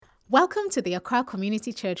Welcome to the Accra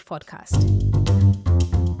Community Church podcast.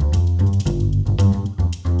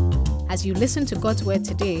 As you listen to God's word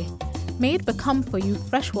today, may it become for you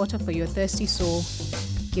fresh water for your thirsty soul,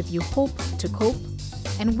 give you hope to cope,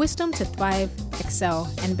 and wisdom to thrive, excel,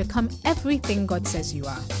 and become everything God says you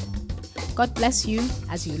are. God bless you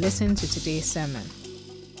as you listen to today's sermon.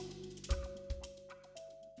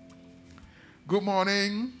 Good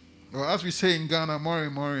morning. Or as we say in Ghana, Mori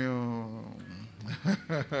Morio.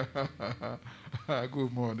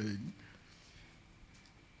 Good morning.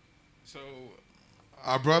 So,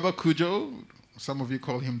 our brother Kujo, some of you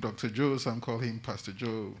call him Dr. Joe, some call him Pastor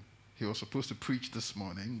Joe. He was supposed to preach this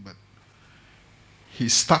morning, but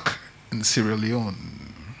he's stuck in Sierra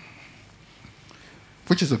Leone,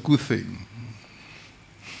 which is a good thing,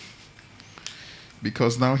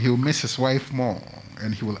 because now he'll miss his wife more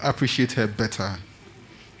and he will appreciate her better.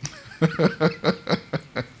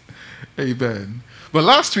 Amen. But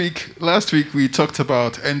last week we talked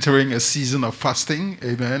about entering a season of fasting.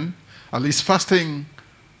 Amen. At least fasting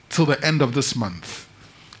till the end of this month.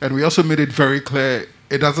 And we also made it very clear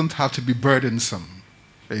it doesn't have to be burdensome.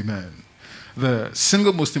 Amen. The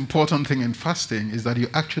single most important thing in fasting is that you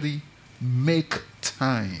actually make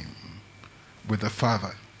time with the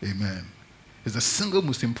Father. Amen. It's the single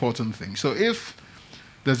most important thing. So if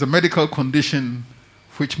there's a medical condition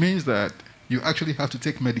which means that you actually have to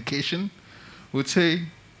take medication, we'd say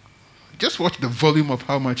just watch the volume of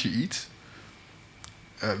how much you eat,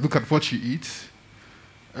 look at what you eat,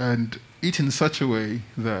 and eat in such a way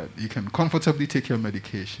that you can comfortably take your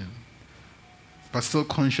medication, but still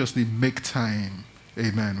consciously make time,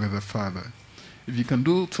 amen, with the Father. If you can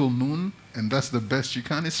do till noon, and that's the best you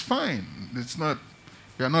can, it's fine.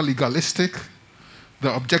 You're not legalistic.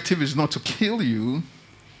 The objective is not to kill you.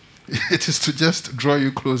 It is to just draw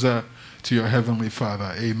you closer to your Heavenly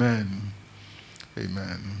Father. Amen.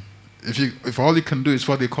 Amen. If all you can do is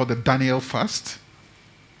what they call the Daniel fast,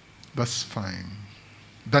 that's fine.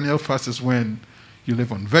 Daniel fast is when you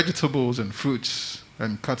live on vegetables and fruits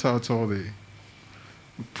and cut out all the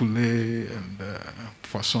poulet and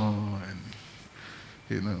poisson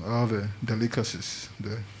and all the delicacies.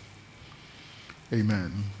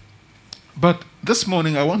 Amen. But this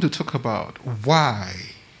morning I want to talk about why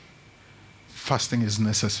fasting is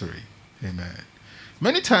necessary. Amen.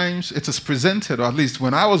 Many times it is presented, or at least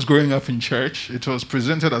when I was growing up in church, it was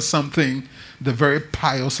presented as something the very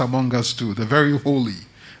pious among us do, the very holy,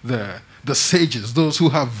 the sages, those who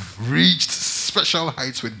have reached special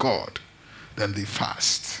heights with God, then they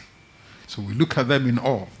fast. So we look at them in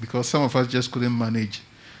awe because some of us just couldn't manage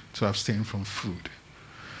to abstain from food.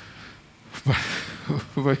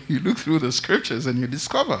 But you look through the scriptures and you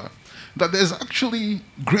discover that there's actually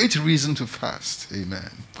great reason to fast.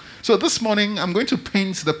 Amen. So this morning, I'm going to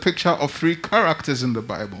paint the picture of three characters in the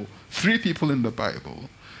Bible, three people in the Bible,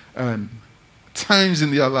 and times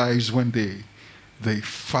in their lives when they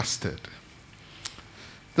fasted.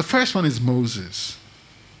 The first one is Moses.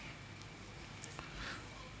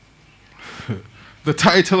 The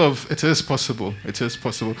title of It Is Possible.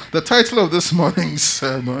 The title of this morning's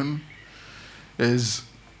sermon is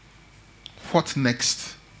What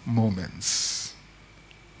Next Moments.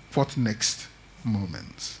 What next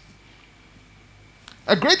moments?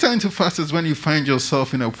 A great time to fast is when you find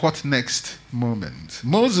yourself in a what next moment.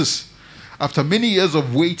 Moses, after many years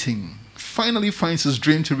of waiting, finally finds his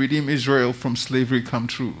dream to redeem Israel from slavery come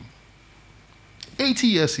true. 80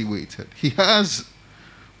 years he waited. He has,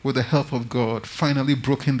 with the help of God, finally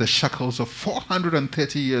broken the shackles of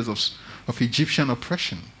 430 years of Egyptian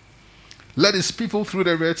oppression. Led his people through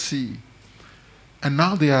the Red Sea. And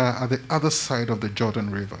now they are at the other side of the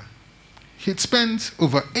Jordan River. He'd spent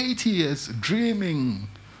over 80 years dreaming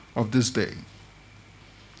of this day.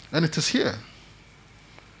 And it is here.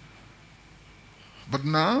 But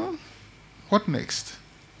now, what next?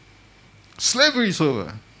 Slavery is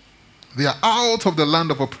over. They are out of the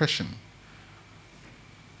land of oppression.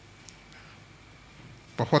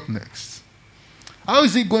 But what next? How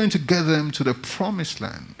is he going to get them to the promised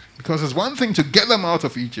land? Because it's one thing to get them out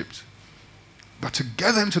of Egypt, but to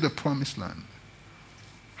get them to the promised land,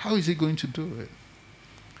 how is he going to do it?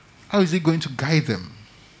 How is he going to guide them?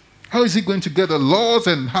 How is he going to get the laws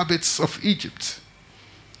and habits of Egypt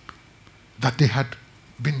that they had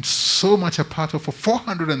been so much a part of for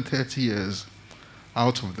 430 years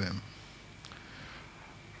out of them?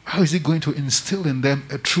 How is he going to instill in them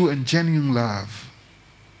a true and genuine love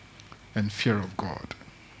and fear of God?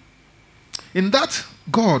 In that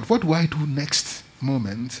God, what do I do next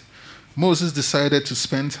moment, Moses decided to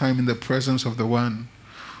spend time in the presence of the one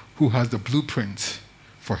who has the blueprint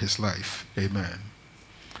for his life. Amen.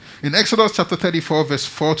 In Exodus chapter 34, verse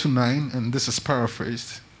 4 to 9, and this is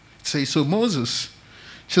paraphrased, it says, "So Moses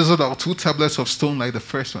chiseled out 2 tablets of stone like the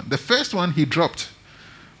first one." The first one he dropped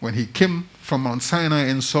when he came from Mount Sinai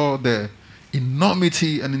and saw the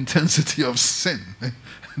enormity and intensity of sin,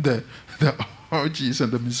 the orgies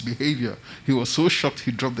and the misbehavior. He was so shocked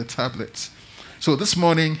he dropped the tablets. So this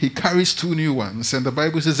morning he carries 2 new ones, and the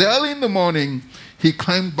Bible says early in the morning he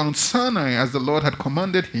climbed Mount Sinai as the Lord had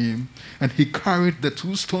commanded him, and he carried the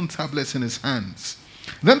 2 stone tablets in his hands.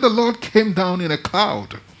 Then the Lord came down in a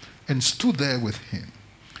cloud and stood there with him,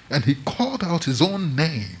 and he called out his own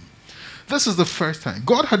name. This is the first time.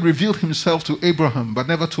 God had revealed himself to Abraham but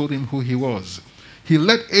never told him who he was. He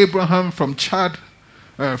led Abraham from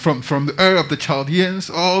from the Ur of the Chaldeans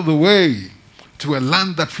all the way to a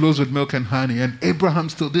land that flows with milk and honey, and Abraham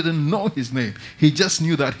still didn't know his name. He just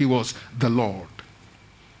knew that he was the Lord.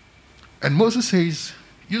 And Moses says,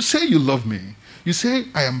 "You say you love me. You say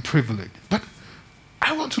I am privileged, but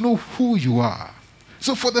I want to know who you are."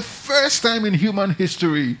 So for the first time in human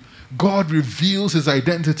history, God reveals his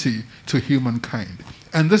identity to humankind.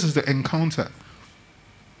 And this is the encounter.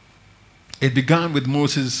 It began with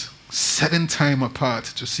Moses setting time apart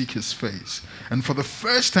to seek his face. And for the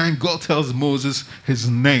first time, God tells Moses his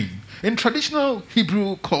name. In traditional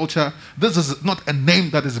Hebrew culture, this is not a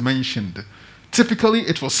name that is mentioned. Typically,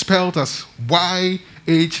 it was spelled as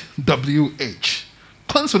YHWH,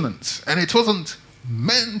 consonants, and it wasn't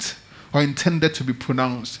meant or intended to be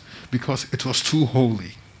pronounced because it was too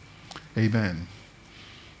holy. Amen.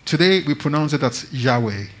 Today, we pronounce it as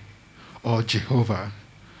Yahweh or Jehovah.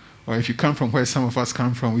 Or if you come from where some of us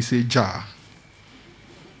come from, we say Jah.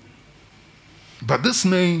 But this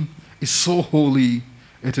name is so holy,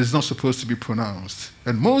 it is not supposed to be pronounced.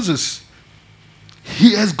 And Moses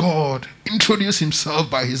hears God introduce himself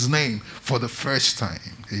by his name for the first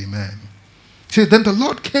time. Amen. See, then the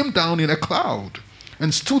Lord came down in a cloud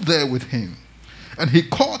and stood there with him. And he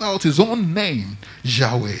called out his own name,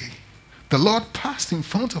 Yahweh. The Lord passed in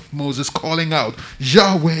front of Moses, calling out,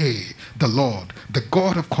 "Yahweh, the Lord, the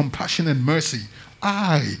God of compassion and mercy.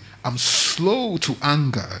 I am slow to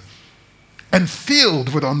anger and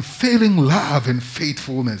filled with unfailing love and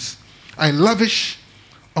faithfulness. I lavish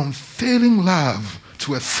unfailing love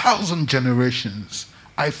to 1,000 generations.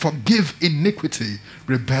 I forgive iniquity,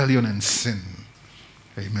 rebellion, and sin."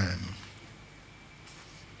 Amen.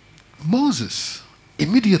 Moses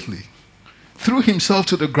immediately threw himself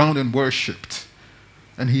to the ground and worshipped.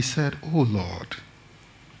 And he said, "Oh Lord,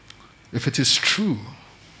 if it is true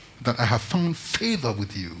that I have found favor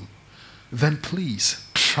with you, then please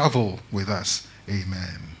travel with us."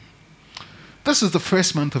 Amen. This is the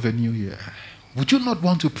first month of a new year. Would you not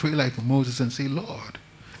want to pray like Moses and say, "Lord,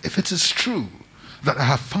 if it is true that I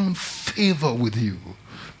have found favor with you,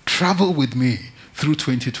 travel with me through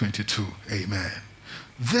 2022. Amen.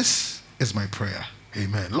 This is my prayer.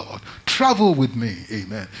 Amen. Lord, travel with me.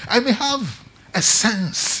 Amen. I may have a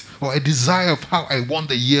sense or a desire of how I want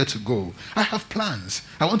the year to go. I have plans.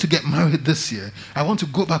 I want to get married this year. I want to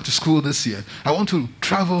go back to school this year. I want to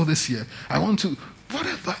travel this year. I want to,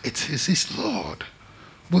 whatever it is, Lord,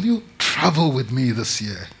 will you travel with me this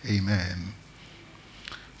year? Amen.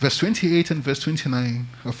 Verse 28 and verse 29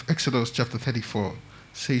 of Exodus chapter 34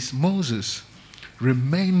 says, "Moses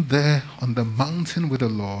remained there on the mountain with the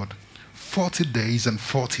Lord 40 days and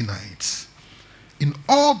 40 nights. In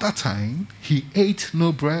all that time, he ate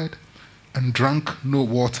no bread and drank no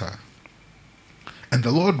water. And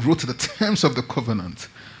the Lord wrote the terms of the covenant,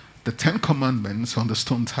 the 10 commandments, on the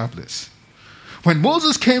stone tablets." When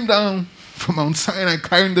Moses came down from Mount Sinai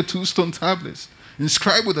carrying the 2 stone tablets,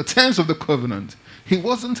 inscribed with the terms of the covenant, he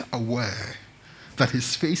wasn't aware that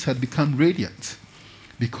his face had become radiant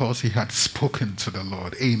because he had spoken to the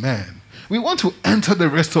Lord. Amen. We want to enter the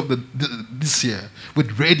rest of this year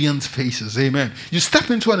with radiant faces. Amen. You step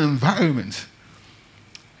into an environment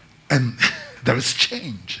and there is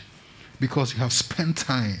change because you have spent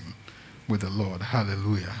time with the Lord.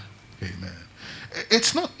 Hallelujah. Amen.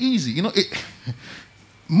 It's not easy.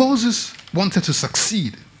 Moses wanted to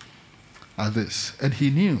succeed at this, and he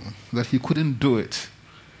knew that he couldn't do it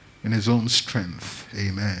in his own strength.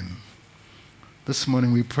 Amen. This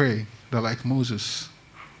morning we pray that, like Moses,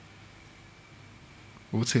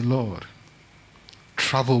 we would say, "Lord,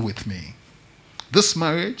 travel with me. This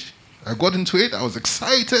marriage, I got into it, I was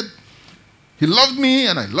excited. He loved me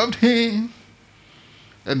and I loved him.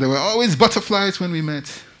 And there were always butterflies when we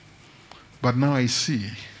met. But now I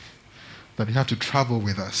see that you have to travel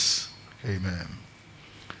with us." Amen.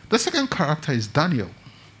 The second character is Daniel.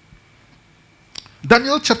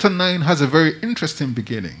 Daniel chapter 9 has a very interesting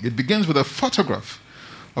beginning. It begins with a photograph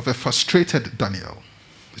of a frustrated Daniel.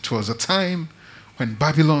 It was a time when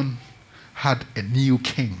Babylon had a new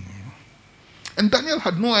king. And Daniel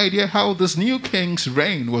had no idea how this new king's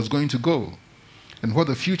reign was going to go and what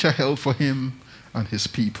the future held for him and his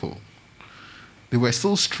people. They were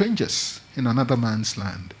still strangers in another man's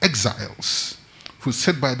land, exiles, who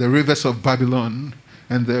sit by the rivers of Babylon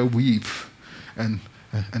and there weep and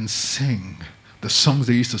sing the songs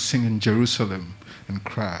they used to sing in Jerusalem and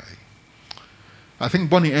cry. I think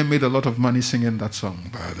Bonnie M made a lot of money singing that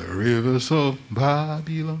song, By the Rivers of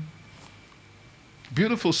Babylon.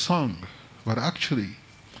 Beautiful song, but actually,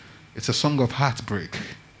 it's a song of heartbreak.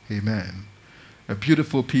 Amen. A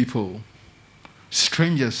beautiful people,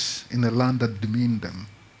 strangers in a land that demeaned them.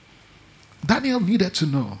 Daniel needed to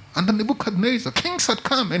know. And then Nebuchadnezzar, kings had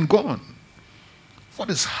come and gone. What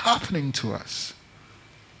is happening to us?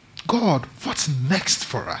 God, what's next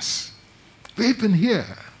for us? We've been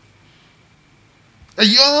here. A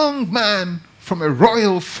young man from a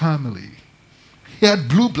royal family. He had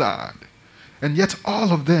blue blood. And yet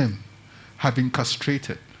all of them have been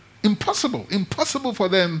castrated. Impossible for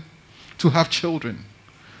them to have children.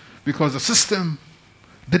 Because the system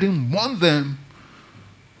didn't want them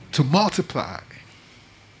to multiply.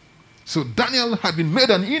 So Daniel had been made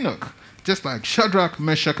an eunuch, just like Shadrach,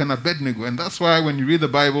 Meshach, and Abednego. And that's why when you read the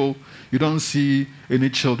Bible, you don't see any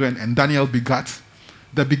children. And Daniel begat.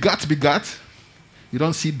 The begat, you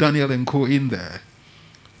don't see Daniel and co in there.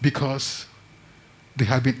 Because they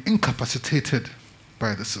had been incapacitated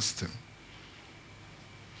by the system.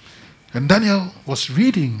 And Daniel was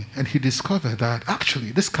reading and he discovered that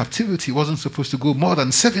actually this captivity wasn't supposed to go more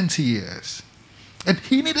than 70 years. And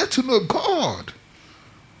he needed to know, God,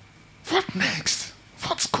 what next?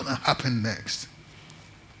 What's going to happen next?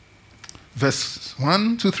 Verse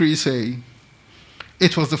 1 to 3 say,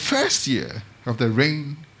 it was the first year of the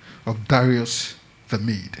reign of Darius the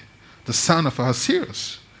Mede, the son of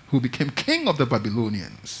Ahasuerus, who became king of the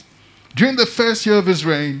Babylonians. During the first year of his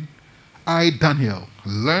reign, I, Daniel,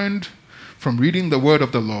 learned from reading the word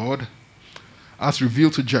of the Lord, as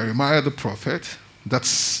revealed to Jeremiah the prophet, that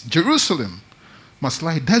Jerusalem must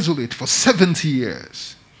lie desolate for 70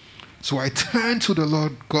 years. So I turned to the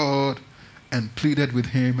Lord God and pleaded with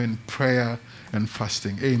him in prayer and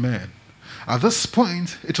fasting. Amen. At this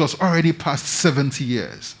point, it was already past 70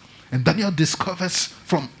 years. And Daniel discovers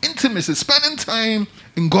from intimacy, spending time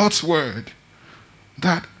in God's word,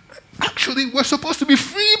 that actually we're supposed to be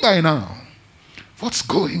free by now. What's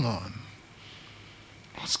going on?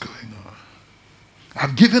 What's going on?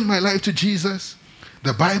 I've given my life to Jesus.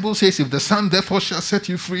 The Bible says, if the Son therefore shall set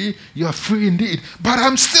you free, you are free indeed. But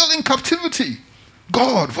I'm still in captivity.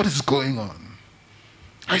 God, what is going on?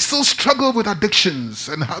 I still struggle with addictions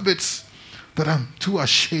and habits that I'm too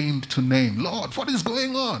ashamed to name. Lord, what is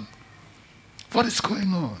going on? What is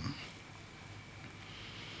going on?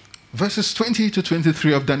 Verses 20 to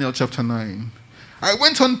 23 of Daniel chapter 9. I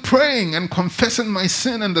went on praying and confessing my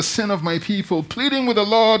sin and the sin of my people, pleading with the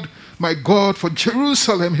Lord my God for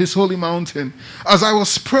Jerusalem, his holy mountain. As I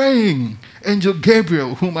was praying, angel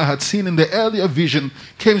Gabriel, whom I had seen in the earlier vision,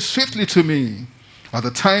 came swiftly to me. At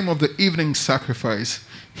the time of the evening sacrifice,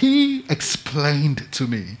 he explained to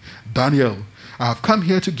me, Daniel, I have come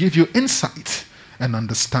here to give you insight and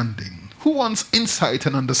understanding. Who wants insight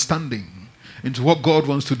and understanding into what God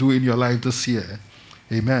wants to do in your life this year?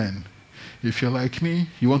 Amen. If you're like me,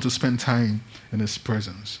 you want to spend time in his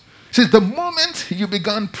presence. See, the moment you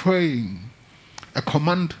began praying, a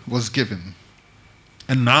command was given.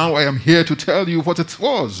 And now I am here to tell you what it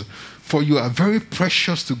was, for you are very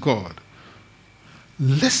precious to God.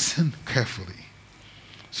 Listen carefully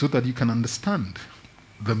so that you can understand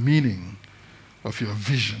the meaning of your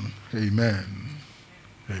vision. Amen.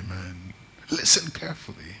 Amen. Listen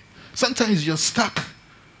carefully. Sometimes you're stuck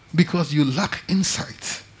because you lack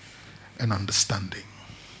insight and understanding.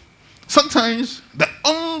 Sometimes the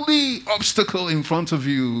only obstacle in front of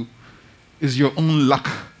you is your own lack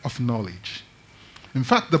of knowledge. In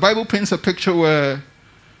fact, the Bible paints a picture where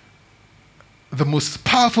the most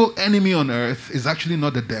powerful enemy on earth is actually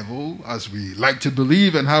not the devil, as we like to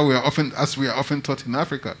believe and as we are often taught in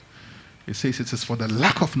Africa. It says it is for the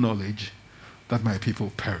lack of knowledge that my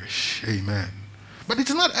people perish. Amen. But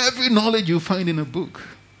it's not every knowledge you find in a book.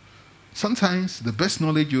 Sometimes the best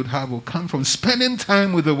knowledge you'd have will come from spending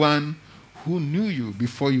time with the one who knew you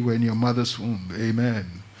before you were in your mother's womb.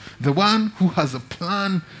 Amen. The one who has a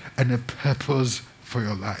plan and a purpose for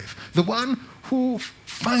your life. The one who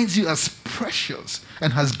finds you as precious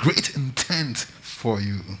and has great intent for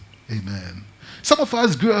you. Amen. Some of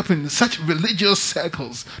us grew up in such religious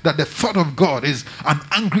circles that the thought of God is an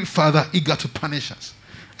angry father eager to punish us.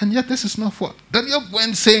 And yet this is not what. Daniel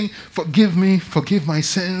went saying, forgive me, forgive my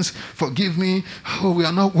sins, forgive me. Oh, we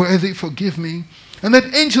are not worthy, forgive me. And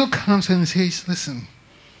that angel comes and says, listen,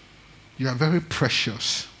 you are very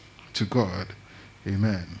precious to God.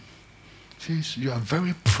 Amen. He says, you are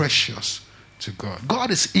very precious to God. God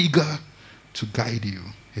is eager to guide you.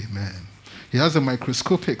 Amen. He has a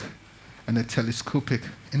microscopic and a telescopic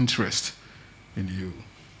interest in you.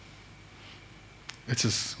 It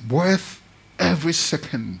is worth every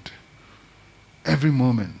second, every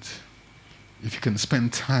moment, if you can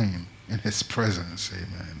spend time in his presence.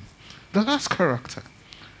 Amen. The last character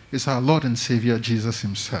is our Lord and Savior Jesus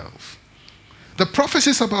himself. The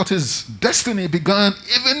prophecies about his destiny began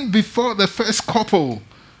even before the first couple,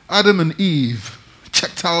 Adam and Eve,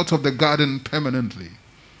 checked out of the garden permanently.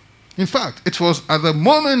 In fact, it was at the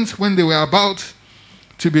moment when they were about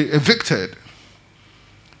to be evicted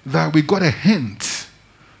that we got a hint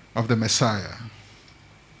of the Messiah.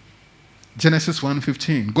 Genesis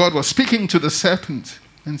 1:15. God was speaking to the serpent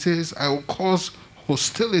and says, I will cause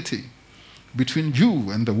hostility between you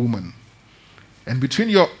and the woman, and between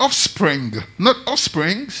your offspring, not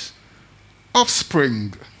offsprings,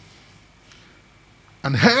 offspring,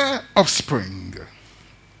 and her offspring.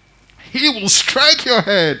 He will strike your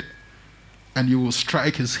head, and you will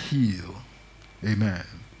strike his heel. Amen.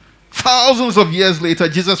 Thousands of years later,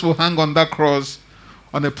 Jesus will hang on that cross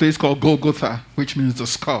on a place called Golgotha, which means the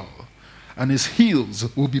skull. And his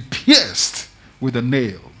heels will be pierced with a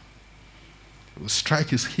nail. It will strike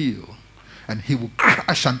his heel, and he will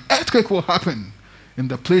crash. An earthquake will happen in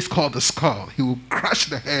the place called the skull. He will crush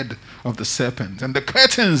the head of the serpent, and the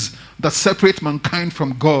curtains that separate mankind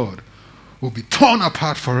from God will be torn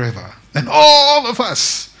apart forever. And all of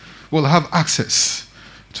us will have access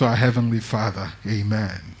to our Heavenly Father.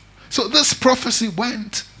 Amen. So this prophecy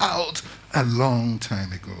went out a long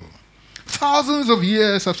time ago. Thousands of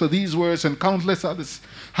years after these words and countless others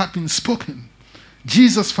had been spoken,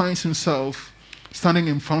 Jesus finds himself standing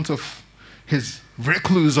in front of his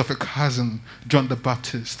recluse of a cousin, John the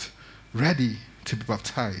Baptist, ready to be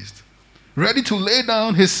baptized, ready to lay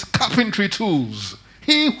down his carpentry tools.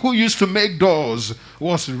 He who used to make doors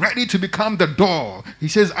was ready to become the door. He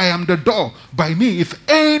says, I am the door. By me, if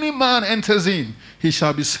any man enters in, he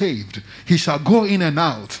shall be saved. He shall go in and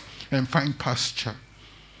out and find pasture.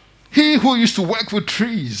 He who used to work with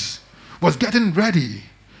trees was getting ready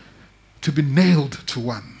to be nailed to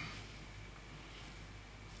one.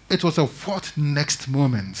 It was a what next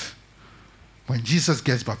moment when Jesus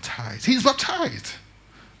gets baptized. He's baptized.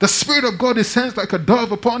 The Spirit of God descends like a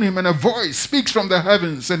dove upon him, and a voice speaks from the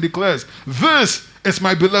heavens and declares, this is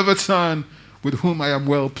my beloved Son, with whom I am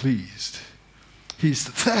well pleased. He's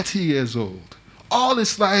 30 years old. All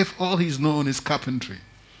his life, all he's known is carpentry.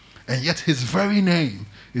 And yet his very name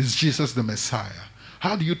is Jesus the Messiah.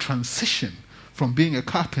 How do you transition from being a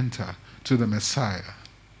carpenter to the Messiah?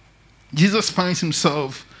 Jesus finds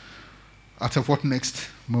himself at a what next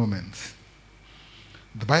moment?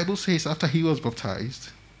 The Bible says after he was baptized,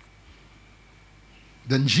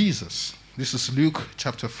 then Jesus, this is Luke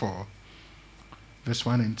chapter 4, verse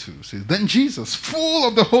 1 and 2, says, then Jesus, full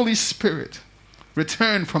of the Holy Spirit,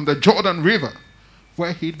 returned from the Jordan River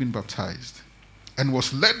where he'd been baptized, and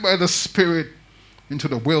was led by the Spirit into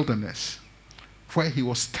the wilderness, where he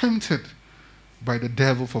was tempted by the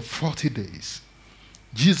devil for 40 days.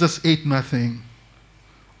 Jesus ate nothing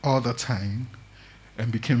all the time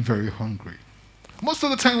and became very hungry. Most of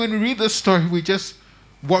the time when we read this story, we just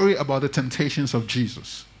worry about the temptations of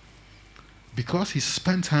Jesus. Because he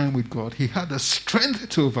spent time with God, he had the strength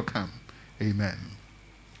to overcome. Amen.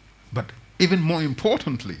 But even more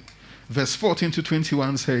importantly, verse 14 to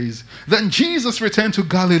 21 says, then Jesus returned to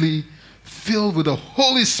Galilee, filled with the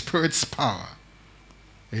Holy Spirit's power.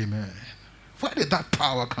 Amen. Where did that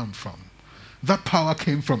power come from? That power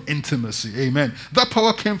came from intimacy. Amen. That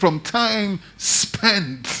power came from time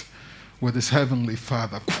spent with his Heavenly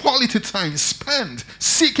Father. Quality time spent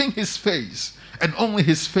seeking his face, and only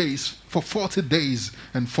his face, for 40 days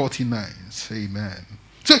and 40 nights. Amen.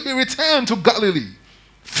 So he returned to Galilee,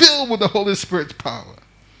 filled with the Holy Spirit's power.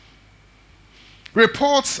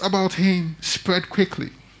 Reports about him spread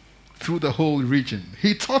quickly through the whole region.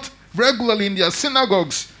 He taught regularly in their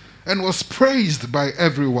synagogues and was praised by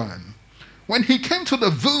everyone. When he came to the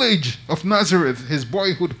village of Nazareth, his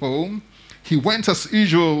boyhood home, he went as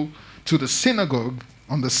usual to the synagogue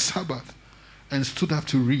on the Sabbath and stood up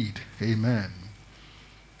to read. Amen.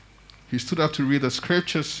 He stood up to read the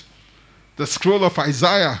scriptures. The scroll of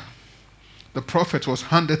Isaiah, the prophet, was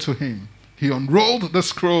handed to him. He unrolled the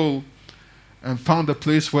scroll and found a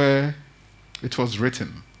place where it was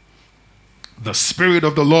written, the Spirit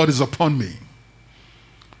of the Lord is upon me,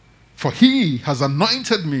 For he has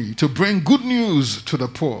anointed me to bring good news to the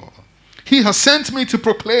poor. He has sent me to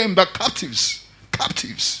proclaim that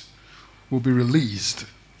captives will be released,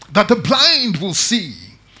 that the blind will see,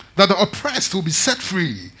 that the oppressed will be set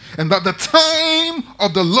free, and that the time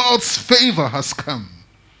of the Lord's favor has come.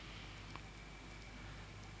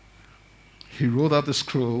 He rolled out the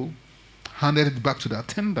scroll, handed it back to the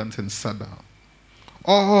attendant, and sat down.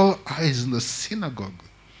 All eyes in the synagogue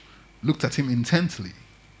looked at him intently.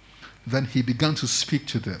 Then he began to speak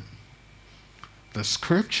to them. The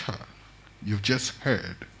scripture you've just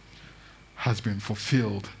heard has been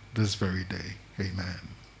fulfilled this very day. Amen.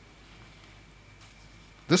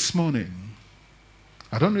 This morning,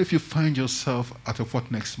 I don't know if you find yourself at a what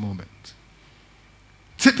next moment.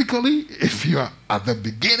 Typically, if you are at the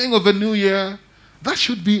beginning of a new year, that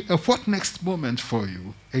should be a what next moment for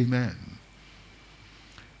you. Amen.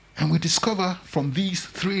 And we discover from these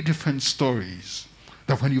three different stories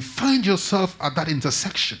that when you find yourself at that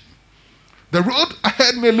intersection, the road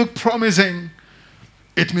ahead may look promising,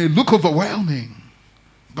 it may look overwhelming,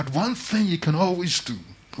 but one thing you can always do,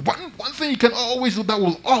 one thing you can always do that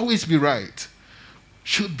will always be right,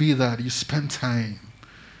 should be that you spend time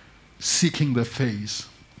seeking the face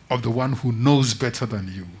of the one who knows better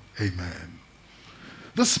than you. Amen.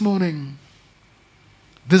 This morning,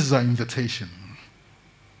 this is our invitation.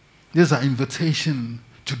 This is our invitation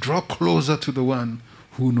to draw closer to the one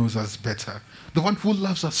who knows us better, the one who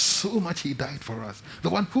loves us so much he died for us, the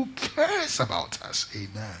one who cares about us.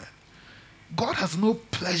 Amen. God has no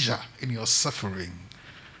pleasure in your suffering.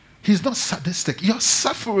 He's not sadistic. Your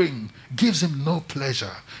suffering gives him no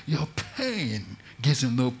pleasure. Your pain gives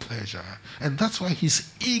him no pleasure. And that's why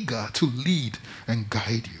he's eager to lead and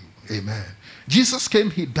guide you. Amen. Jesus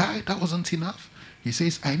came, he died. That wasn't enough. He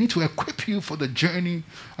says, I need to equip you for the journey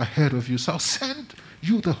ahead of you. So I'll send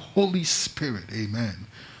you the Holy Spirit. Amen.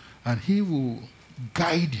 And he will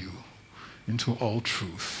guide you into all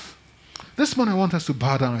truth. This morning I want us to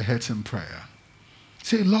bow down our heads in prayer.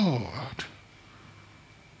 Say, Lord,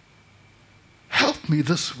 help me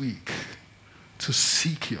this week to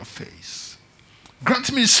seek your face.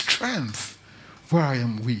 Grant me strength where I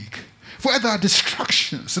am weak. Where there are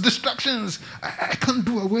distractions, the distractions I can't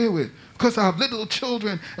do away with because I have little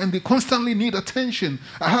children and they constantly need attention.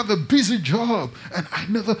 I have a busy job and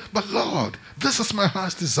but Lord, this is my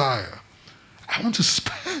heart's desire. I want to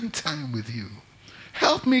spend time with you.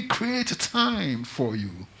 Help me create a time for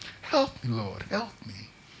you. Help me, Lord, help me.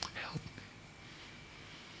 Help me.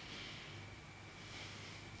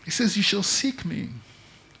 He says, you shall seek me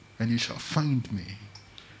and you shall find me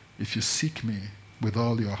if you seek me with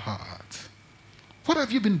all your heart. What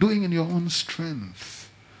have you been doing in your own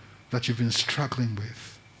strength that you've been struggling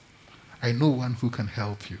with? I know one who can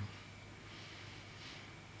help you.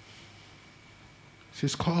 He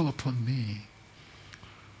says, call upon me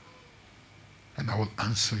and I will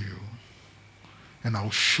answer you and I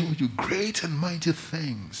will show you great and mighty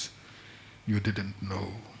things you didn't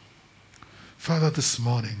know. Father, this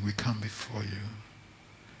morning we come before you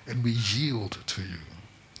and we yield to you.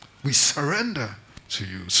 We surrender to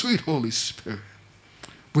you, sweet Holy Spirit.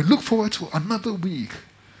 We look forward to another week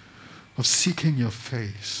of seeking your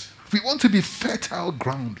face. We want to be fertile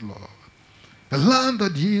ground, Lord. A land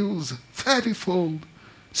that yields 30-fold,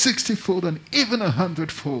 60-fold, and even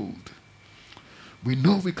 100-fold. We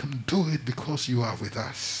know we can do it because you are with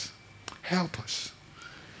us. Help us.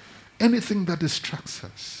 Anything that distracts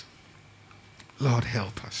us, Lord,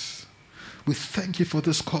 help us. We thank you for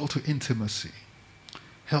this call to intimacy.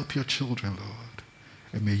 Help your children, Lord,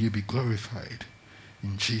 and may you be glorified.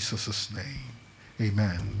 In Jesus' name,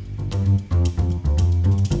 amen.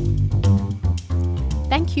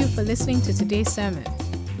 Thank you for listening to today's sermon.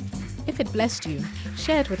 If it blessed you,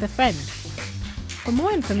 share it with a friend. For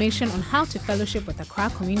more information on how to fellowship with Accra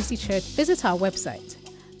Community Church, visit our website,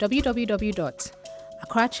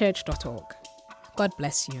 www.accrachurch.org. God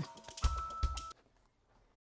bless you.